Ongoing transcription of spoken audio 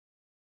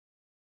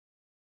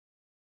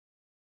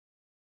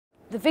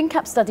The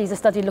InPACT study is a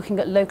study looking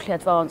at locally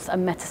advanced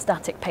and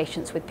metastatic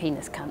patients with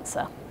penis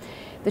cancer.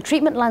 The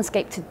treatment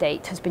landscape to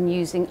date has been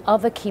using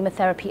other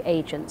chemotherapy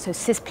agents, so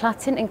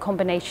cisplatin in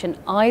combination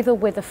either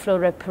with a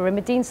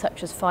fluoropyrimidine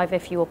such as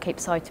 5-FU or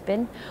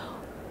capecitabine,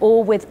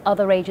 or with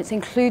other agents,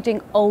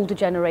 including older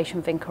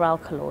generation vinca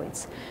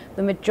alkaloids.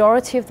 The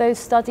majority of those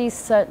studies,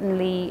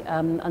 certainly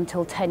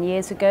until 10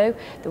 years ago,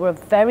 there were a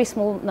very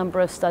small number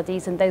of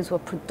studies, and those were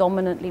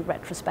predominantly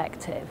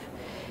retrospective.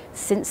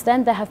 Since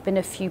then, there have been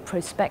a few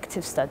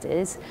prospective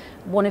studies.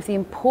 One of the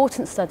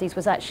important studies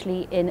was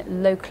actually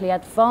in locally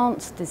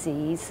advanced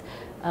disease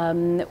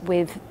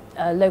with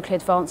locally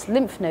advanced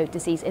lymph node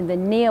disease in the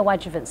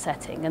neoadjuvant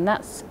setting, and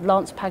that's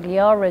Lance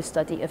Pagliaro's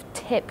study of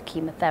TIP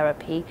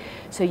chemotherapy,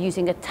 so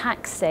using a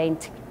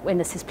taxane in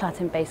a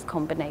cisplatin-based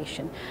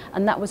combination.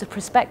 And that was a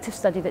prospective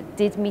study that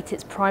did meet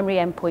its primary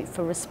endpoint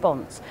for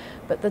response,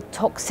 but the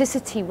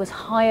toxicity was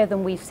higher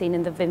than we've seen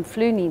in the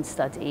vinflunine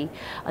study,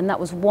 and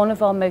that was one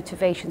of our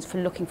motivations for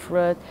looking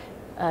for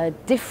a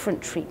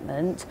different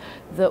treatment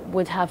that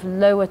would have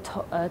lower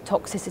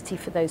toxicity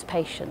for those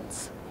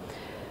patients.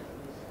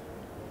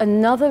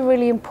 Another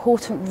really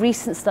important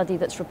recent study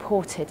that's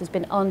reported has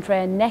been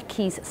Andrea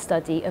Necchi's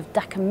study of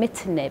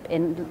dacomitinib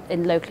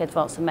in locally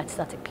advanced and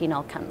metastatic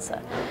penile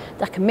cancer.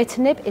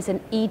 Dacomitinib is an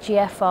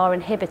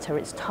EGFR inhibitor,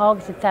 it's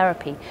targeted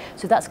therapy,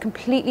 so that's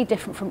completely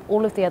different from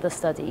all of the other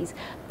studies.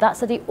 That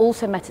study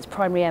also met its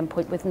primary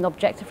endpoint with an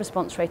objective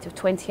response rate of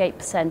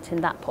 28%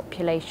 in that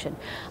population,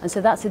 and so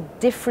that's a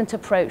different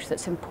approach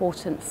that's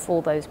important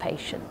for those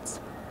patients.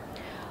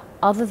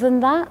 Other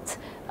than that,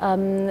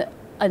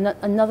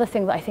 another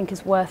thing that I think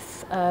is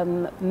worth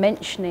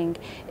mentioning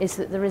is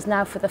that there is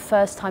now for the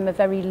first time a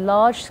very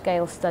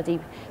large-scale study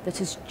that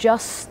has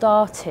just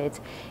started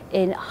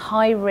in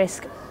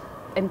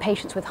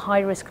patients with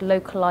high-risk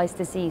localized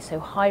disease, so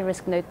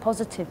high-risk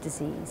node-positive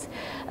disease,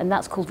 and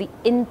that's called the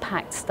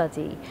InPACT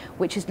study,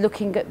 which is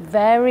looking at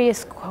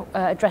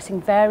addressing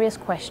various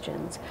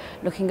questions,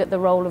 looking at the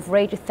role of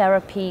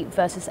radiotherapy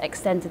versus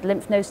extended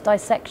lymph node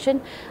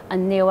dissection,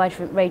 and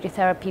neoadjuvant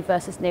radiotherapy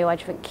versus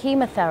neoadjuvant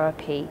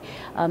chemotherapy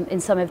in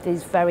some of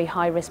these very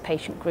high-risk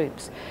patient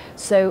groups.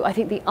 So I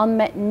think the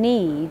unmet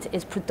need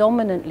is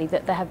predominantly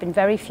that there have been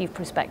very few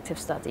prospective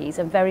studies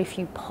and very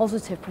few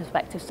positive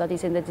prospective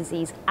studies in the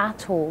disease at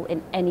all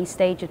in any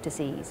stage of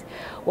disease.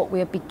 What we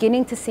are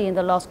beginning to see in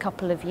the last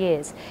couple of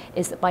years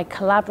is that by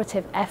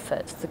collaborative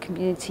efforts, the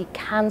community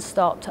can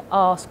start to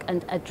ask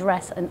and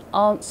address and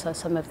answer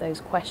some of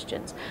those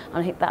questions. And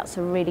I think that's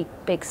a really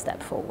big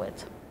step forward.